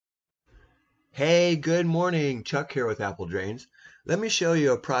Hey, good morning. Chuck here with Apple Drains. Let me show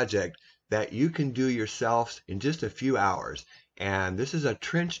you a project that you can do yourself in just a few hours. And this is a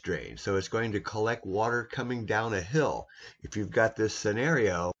trench drain, so it's going to collect water coming down a hill. If you've got this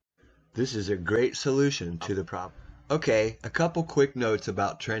scenario, this is a great solution to the problem. Okay, a couple quick notes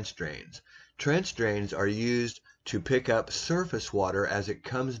about trench drains. Trench drains are used to pick up surface water as it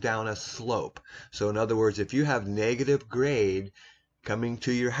comes down a slope. So in other words, if you have negative grade coming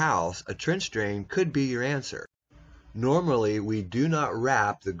to your house, a trench drain could be your answer. Normally, we do not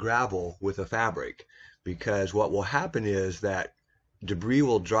wrap the gravel with a fabric because what will happen is that debris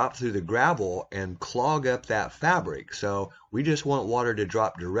will drop through the gravel and clog up that fabric. So we just want water to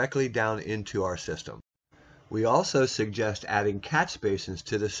drop directly down into our system. We also suggest adding catch basins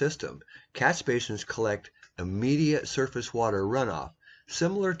to the system. Catch basins collect immediate surface water runoff,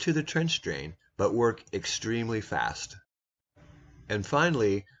 similar to the trench drain, but work extremely fast. And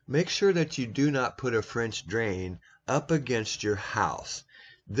finally, make sure that you do not put a French drain up against your house.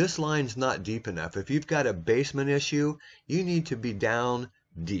 This line's not deep enough. If you've got a basement issue, you need to be down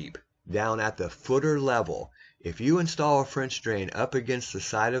deep, down at the footer level. If you install a French drain up against the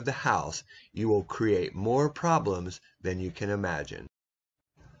side of the house, you will create more problems than you can imagine.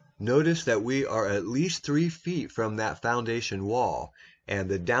 Notice that we are at least 3 feet from that foundation wall. And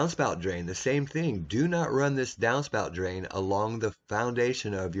the downspout drain, the same thing. Do not run this downspout drain along the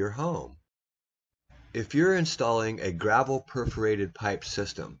foundation of your home. If you're installing a gravel perforated pipe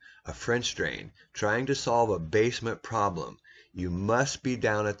system, a French drain, trying to solve a basement problem, you must be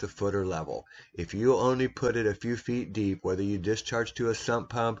down at the footer level. If you only put it a few feet deep, whether you discharge to a sump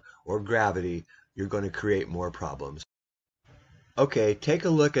pump or gravity, you're going to create more problems. Okay, take a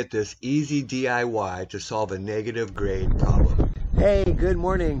look at this easy DIY to solve a negative grade problem. Hey, good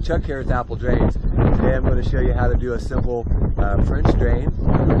morning. Chuck here with Apple Drains. Today I'm going to show you how to do a simple French drain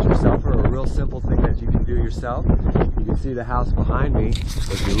yourself, or a real simple thing that you can do yourself. You can see the house behind me.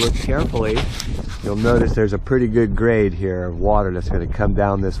 If you look carefully, you'll notice there's a pretty good grade here of water that's going to come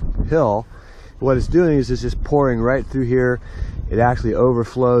down this hill. What it's doing is it's just pouring right through here. It actually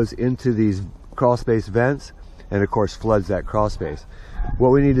overflows into these crawl space vents and of course floods that crawl space. What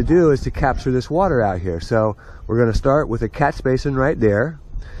we need to do is to capture this water out here. So we're going to start with a catch basin right there.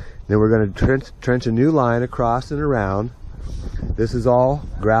 Then we're going to trench a new line across and around. This is all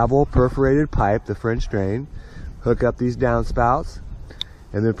gravel perforated pipe, the French drain. Hook up these downspouts.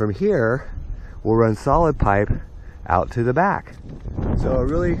 And then from here, we'll run solid pipe out to the back. So a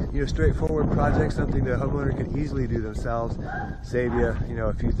really straightforward project, something the homeowner can easily do themselves, save you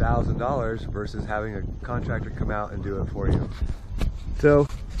a few $1,000s versus having a contractor come out and do it for you. So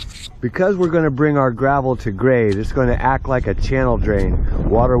because we're going to bring our gravel to grade, it's going to act like a channel drain.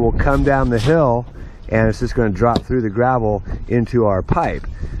 Water will come down the hill and it's just going to drop through the gravel into our pipe.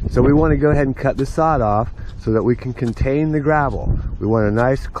 So we want to go ahead and cut the sod off so that we can contain the gravel. We want a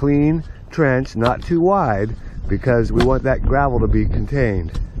nice clean trench, not too wide, because we want that gravel to be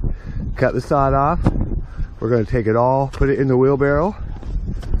contained. Cut the sod off. We're going to take it all, put it in the wheelbarrow,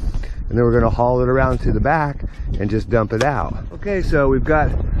 and then we're going to haul it around to the back and just dump it out. Okay, so we've got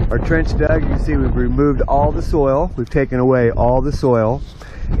our trench dug. You can see we've removed all the soil. We've taken away all the soil.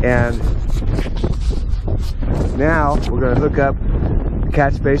 And now we're going to hook up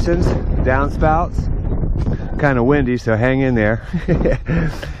catch basins, downspouts. Kind of windy, so hang in there.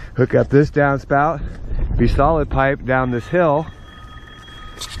 Hook up this downspout, be solid pipe down this hill,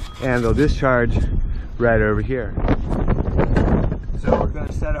 and they'll discharge right over here. So we're going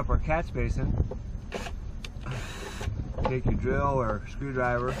to set up our catch basin. Take your drill or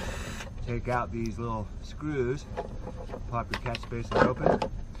screwdriver, take out these little screws, pop your catch basin open.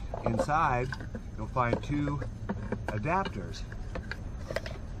 Inside, you'll find 2 adapters,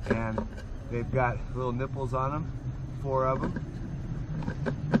 and they've got little nipples on them, 4 of them.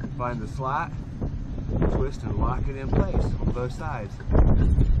 Find the slot, twist and lock it in place on both sides.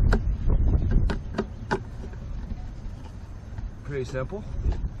 Pretty simple.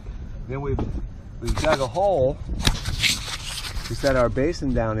 Then we've dug a hole to set our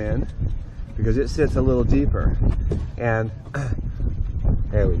basin down in because it sits a little deeper. And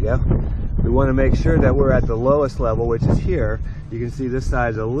there we go. We want to make sure that we're at the lowest level, which is here. You can see this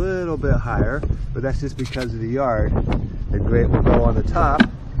side's a little bit higher, but that's just because of the yard. The grate will go on the top.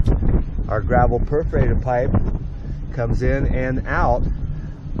 Our gravel perforated pipe comes in and out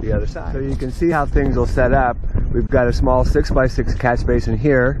the other side. So you can see how things will set up. We've got a small 6x6 catch basin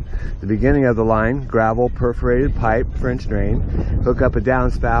here, the beginning of the line, gravel perforated pipe, French drain. Hook up a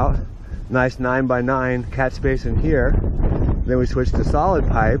downspout, nice 9x9 catch basin here. Then we switch to solid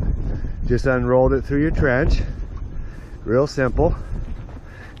pipe, just unrolled it through your trench. Real simple.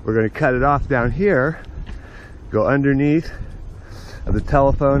 we're going to cut it off down here, go underneath of the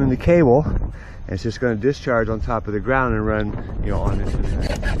telephone and the cable, and it's just going to discharge on top of the ground and run, on into the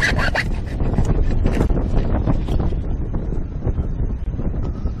trench.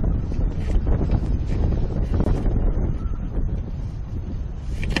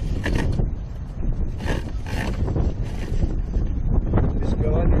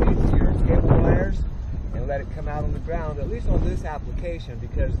 Let it come out on the ground, at least on this application,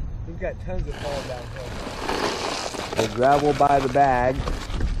 because we've got tons of fall downhill. The gravel by the bag,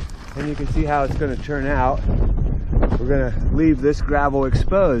 and you can see how it's going to turn out. We're going to leave this gravel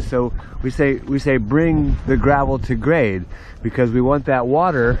exposed, so we say bring the gravel to grade, because we want that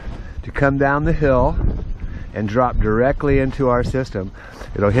water to come down the hill and drop directly into our system.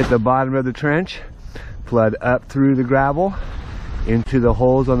 It'll hit the bottom of the trench, flood up through the gravel into the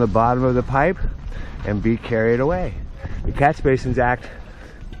holes on the bottom of the pipe, and be carried away. The catch basins act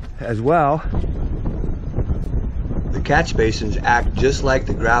as well. The catch basins act just like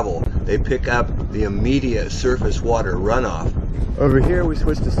the gravel. They pick up the immediate surface water runoff. Over here we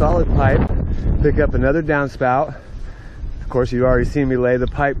switch to solid pipe, pick up another downspout. Of course, you've already seen me lay the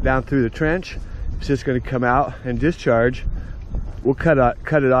pipe down through the trench. It's just going to come out and discharge. We'll cut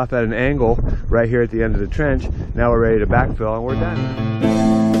it off at an angle right here at the end of the trench. Now we're ready to backfill and we're done.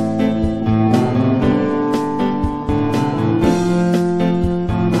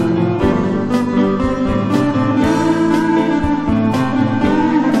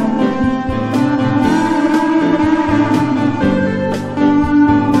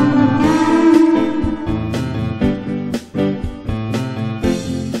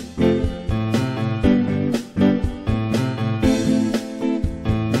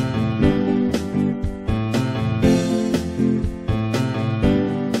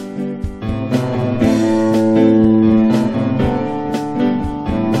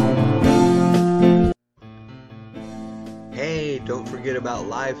 Don't forget about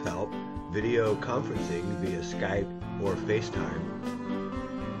live help, video conferencing via Skype or FaceTime.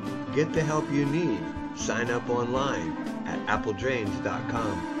 Get the help you need. Sign up online at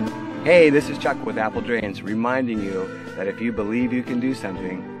appledrains.com. Hey, this is Chuck with Apple Drains, reminding you that if you believe you can do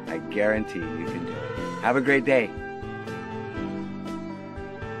something, I guarantee you can do it. Have a great day.